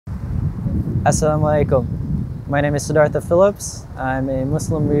Assalamu alaikum. My name is Siddhartha Phillips. I'm a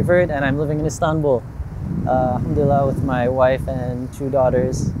Muslim revert and I'm living in Istanbul. Alhamdulillah, with my wife and 2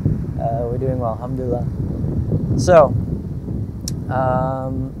 daughters. We're doing well, alhamdulillah. So,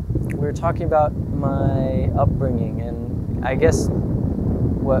 we're talking about my upbringing, and I guess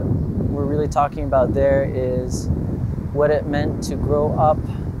what we're really talking about there is what it meant to grow up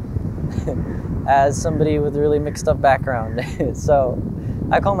as somebody with a really mixed up background. So,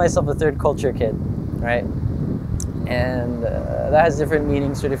 I call myself a third culture kid, right? And that has different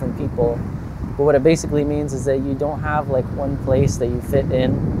meanings for different people. But what it basically means is that you don't have like one place that you fit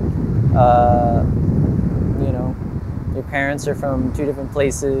in. You know, your parents are from 2 different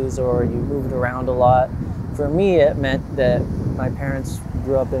places, or you moved around a lot. For me, it meant that my parents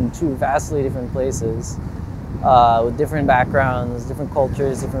grew up in 2 vastly different places with different backgrounds, different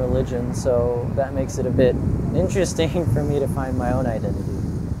cultures, different religions. So that makes it a bit interesting for me to find my own identity,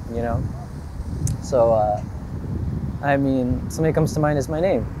 you know? So, I mean, something that comes to mind is my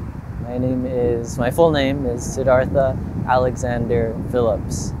name. My full name is Siddhartha Alexander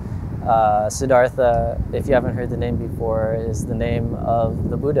Phillips. Siddhartha, if you haven't heard the name before, is the name of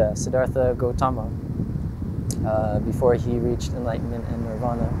the Buddha, Siddhartha Gautama, before he reached enlightenment and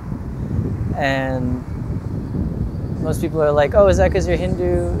nirvana. And most people are like, oh, is that because you're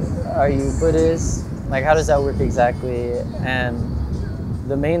Hindu? Are you Buddhist? Like, how does that work exactly? And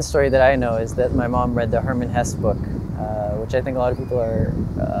the main story that I know is that my mom read the Hermann Hesse book, which I think a lot of people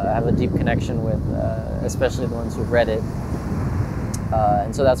have a deep connection with, especially the ones who've read it.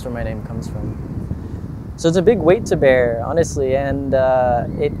 And so that's where my name comes from. So it's a big weight to bear, honestly, and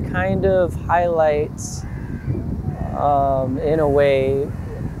it kind of highlights, in a way,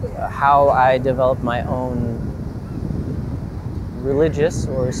 how I developed my own religious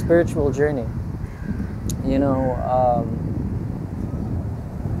or spiritual journey. You know,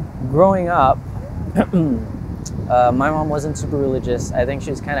 growing up, my mom wasn't super religious. I think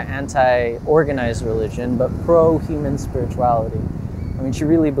she was kind of anti-organized religion, but pro-human spirituality. I mean, she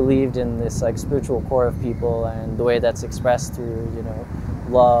really believed in this like spiritual core of people, and the way that's expressed through, you know,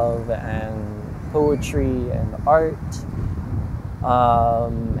 love and poetry and art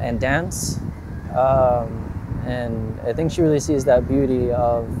and dance. And I think she really sees that beauty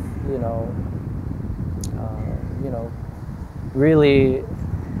of, you know, really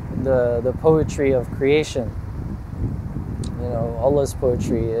the poetry of creation. You know, Allah's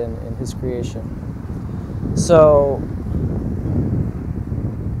poetry in His creation. So,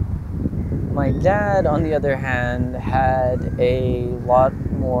 my dad, on the other hand, had a lot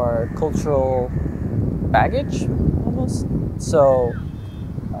more cultural baggage, almost. So,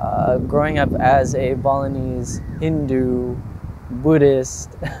 growing up as a Balinese Hindu, Buddhist,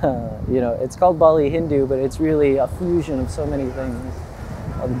 you know, it's called Bali Hindu, but it's really a fusion of so many things.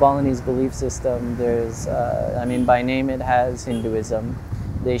 The Balinese belief system, there's, I mean, by name it has Hinduism.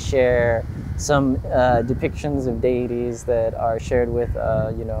 They share some depictions of deities that are shared with,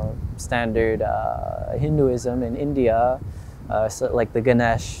 you know, standard Hinduism in India, so like the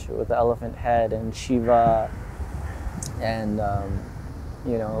Ganesh with the elephant head, and Shiva, and,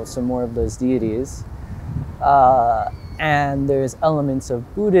 you know, some more of those deities. And there's elements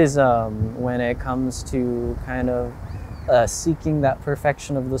of Buddhism when it comes to kind of seeking that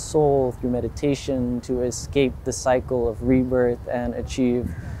perfection of the soul through meditation to escape the cycle of rebirth and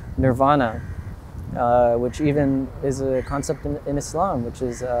achieve nirvana, which even is a concept in Islam, which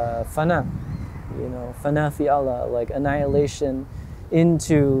is fana, you know, fana fi Allah, like annihilation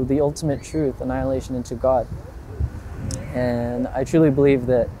into the ultimate truth, annihilation into God. And I truly believe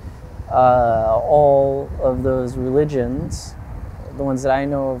that all of those religions, the ones that I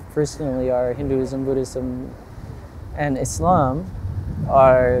know of personally, are Hinduism, Buddhism, and Islam,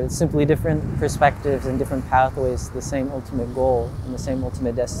 are simply different perspectives and different pathways to the same ultimate goal and the same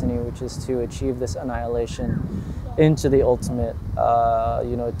ultimate destiny, which is to achieve this annihilation into the ultimate,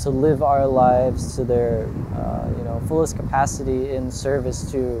 you know, to live our lives to their, you know, fullest capacity in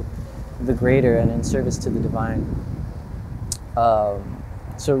service to the greater and in service to the divine.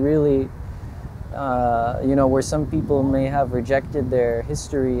 So really, you know, where some people may have rejected their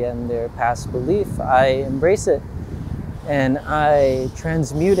history and their past belief, I embrace it. And I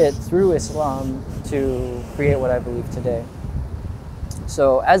transmute it through Islam to create what I believe today.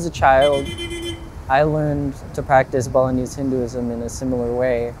 So as a child, I learned to practice Balinese Hinduism in a similar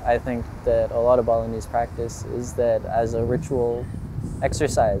way. I think that a lot of Balinese practice is that as a ritual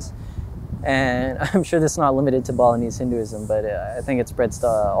exercise. And I'm sure this is not limited to Balinese Hinduism, but I think it spreads to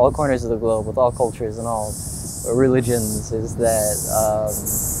all corners of the globe with all cultures and all religions, is that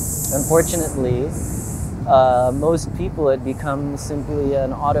unfortunately most people it becomes simply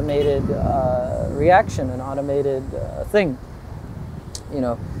an automated reaction, an automated thing. You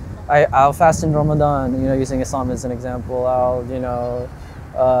know, I'll fast in Ramadan, you know, using Islam as an example. I'll,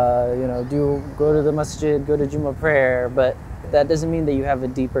 go to the masjid, go to Jummah prayer, but that doesn't mean that you have a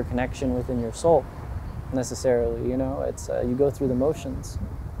deeper connection within your soul necessarily. You know, it's you go through the motions.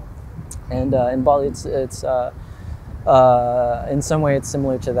 And in Bali, it's in some way it's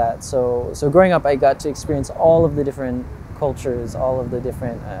similar to that. So growing up, I got to experience all of the different cultures, all of the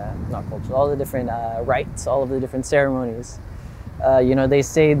different not cultures, all the different rites, all of the different ceremonies. You know, they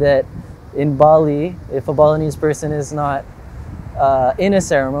say that in Bali, if a Balinese person is not in a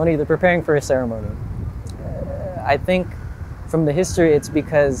ceremony, they're preparing for a ceremony. I think from the history, it's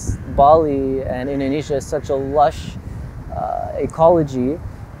because Bali and Indonesia is such a lush ecology.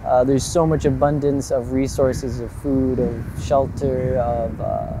 There's so much abundance of resources, of food, of shelter, of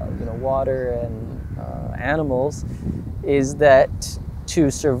water and animals, is that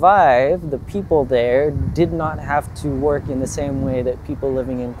to survive, the people there did not have to work in the same way that people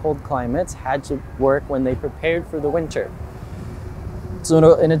living in cold climates had to work when they prepared for the winter.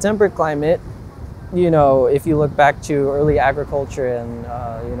 So in a temperate climate, you know, if you look back to early agriculture and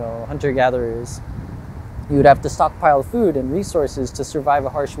hunter-gatherers, you would have to stockpile food and resources to survive a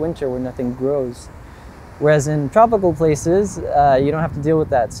harsh winter where nothing grows. Whereas in tropical places, you don't have to deal with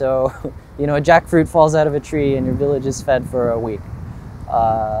that. So, you know, a jackfruit falls out of a tree and your village is fed for a week.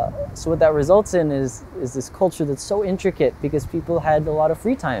 So what that results in is this culture that's so intricate because people had a lot of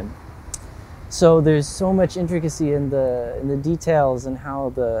free time. So there's so much intricacy in the details and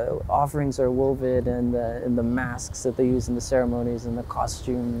how the offerings are woven and the masks that they use in the ceremonies and the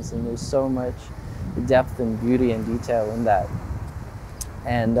costumes, and there's so much depth and beauty and detail in that.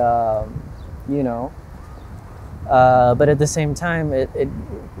 And but at the same time, it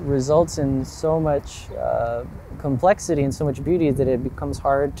results in so much complexity and so much beauty that it becomes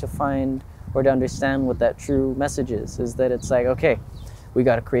hard to find or to understand what that true message is that it's like, okay, we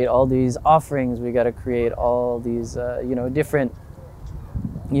got to create all these offerings, we got to create all these different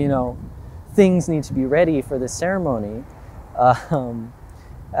things need to be ready for the ceremony,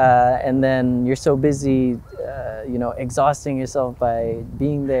 and then you're so busy exhausting yourself by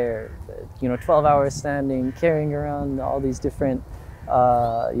being there, 12 hours standing, carrying around all these different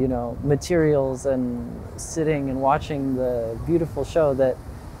materials and sitting and watching the beautiful show that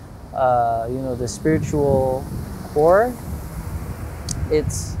the spiritual core,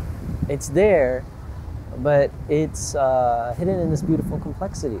 it's there, but it's hidden in this beautiful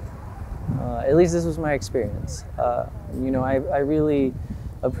complexity. At least this was my experience. I really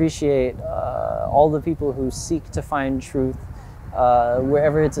appreciate all the people who seek to find truth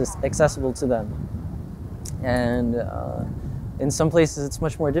wherever it's accessible to them. And in some places it's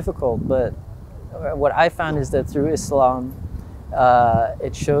much more difficult, but what I found is that through Islam,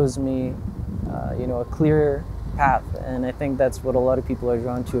 it shows me a clear path. And I think that's what a lot of people are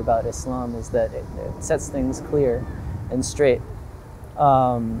drawn to about Islam, is that it sets things clear and straight.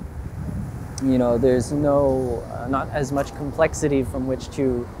 There's not as much complexity from which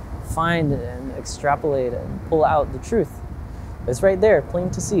to find and extrapolate and pull out the truth. It's right there,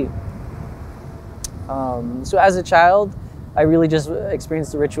 plain to see. So as a child, I really just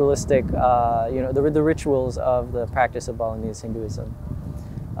experienced the ritualistic, the rituals of the practice of Balinese Hinduism.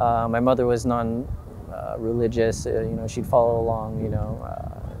 My mother was non-religious, she'd follow along,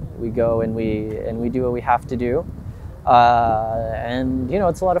 we go and we do what we have to do. And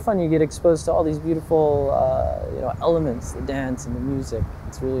it's a lot of fun. You get exposed to all these beautiful elements, the dance and the music.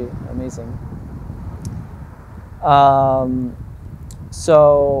 It's really amazing.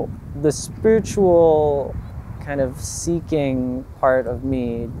 So the spiritual kind of seeking part of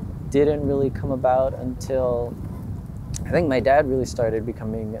me didn't really come about until I think my dad really started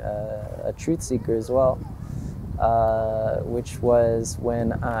becoming a truth seeker as well, which was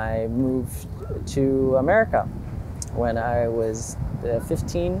when I moved to America. When I was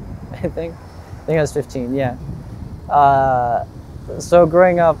 15, I think I was 15, yeah. So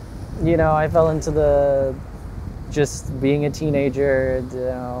growing up, I fell into just being a teenager,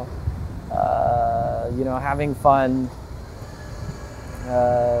 having fun,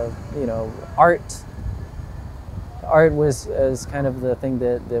 art was kind of the thing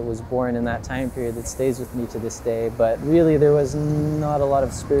that was born in that time period that stays with me to this day, but really there was not a lot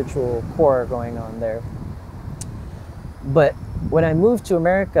of spiritual core going on there. But when I moved to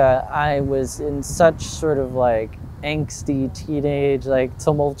America, I was in such sort of like angsty teenage, like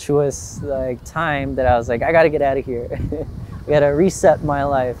tumultuous like time that I was like, I gotta get out of here. I gotta reset my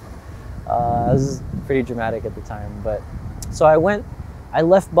life. It was pretty dramatic at the time, but so I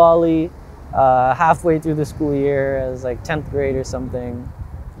left Bali halfway through the school year. I was like 10th grade or something.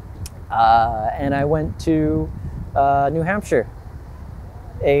 And I went to New Hampshire,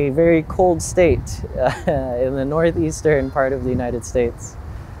 a very cold state in the northeastern part of the United States,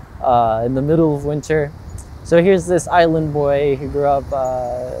 in the middle of winter. So here's this island boy who grew up,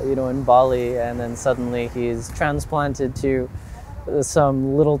 in Bali, and then suddenly he's transplanted to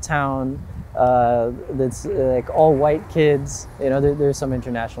some little town that's like all white kids. There's some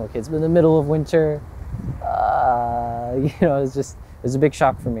international kids, but in the middle of winter, it's a big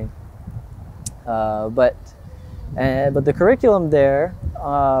shock for me. But the curriculum there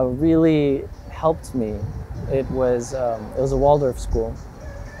really helped me. It was a Waldorf school.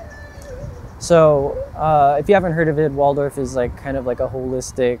 So if you haven't heard of it, Waldorf is kind of like a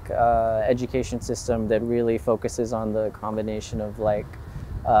holistic education system that really focuses on the combination of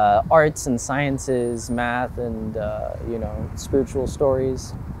arts and sciences, math, and spiritual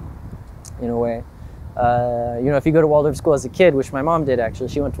stories in a way. If you go to Waldorf school as a kid, which my mom did actually,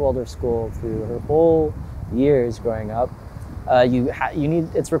 she went to Waldorf school through her whole years growing up.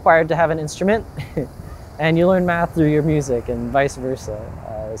 It's required to have an instrument, and you learn math through your music, and vice versa.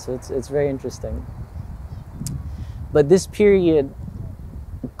 So it's very interesting. But this period,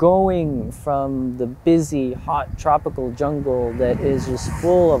 going from the busy, hot, tropical jungle that is just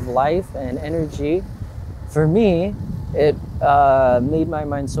full of life and energy, for me, it made my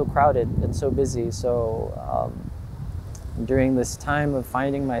mind so crowded and so busy. So during this time of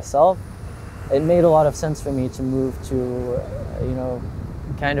finding myself, it made a lot of sense for me to move to,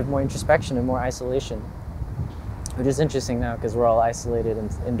 kind of more introspection and more isolation, which is interesting now because we're all isolated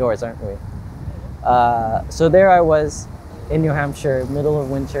indoors, aren't we? So there I was in New Hampshire, middle of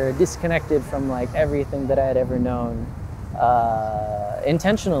winter, disconnected from everything that I had ever known.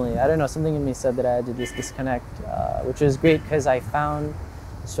 Intentionally, I don't know, something in me said that I had to disconnect, which was great because I found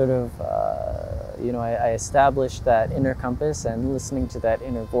sort of, I established that inner compass and listening to that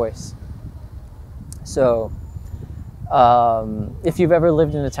inner voice. So if you've ever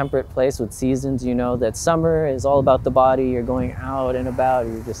lived in a temperate place with seasons, you know that summer is all about the body. You're going out and about,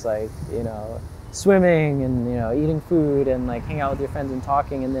 you're just swimming and eating food and hang out with your friends and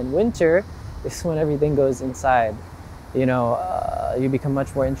talking. And then winter is when everything goes inside. You become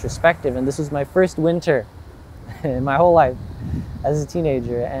much more introspective, and this was my first winter in my whole life as a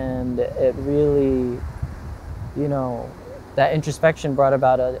teenager, and it really, that introspection brought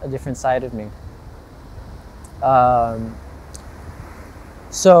about a different side of me.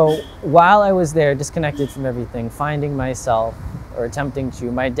 So while I was there, disconnected from everything, finding myself, or attempting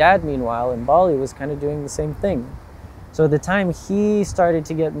to, my dad, meanwhile, in Bali, was kind of doing the same thing. So at the time, he started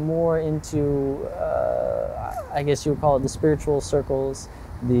to get more into, I guess you would call it the spiritual circles,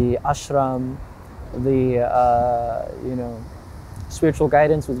 the ashram, the, spiritual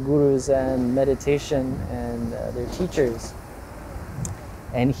guidance with gurus and meditation and their teachers.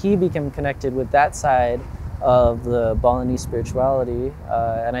 And he became connected with that side of the Balinese spirituality,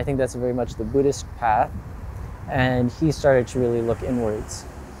 and I think that's very much the Buddhist path. And he started to really look inwards.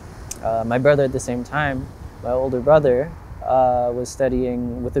 My brother at the same time, my older brother, was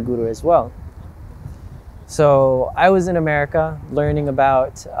studying with a guru as well. So I was in America learning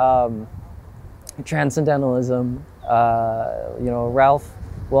about transcendentalism, Ralph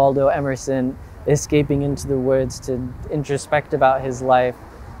Waldo Emerson escaping into the woods to introspect about his life.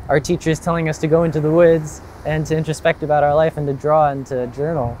 Our teachers telling us to go into the woods and to introspect about our life and to draw and to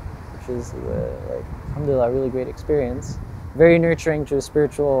journal, which is alhamdulillah, a really great experience. Very nurturing to a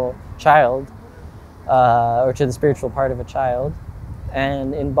spiritual child, or to the spiritual part of a child.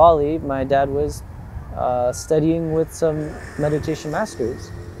 And in Bali, my dad was studying with some meditation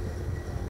masters.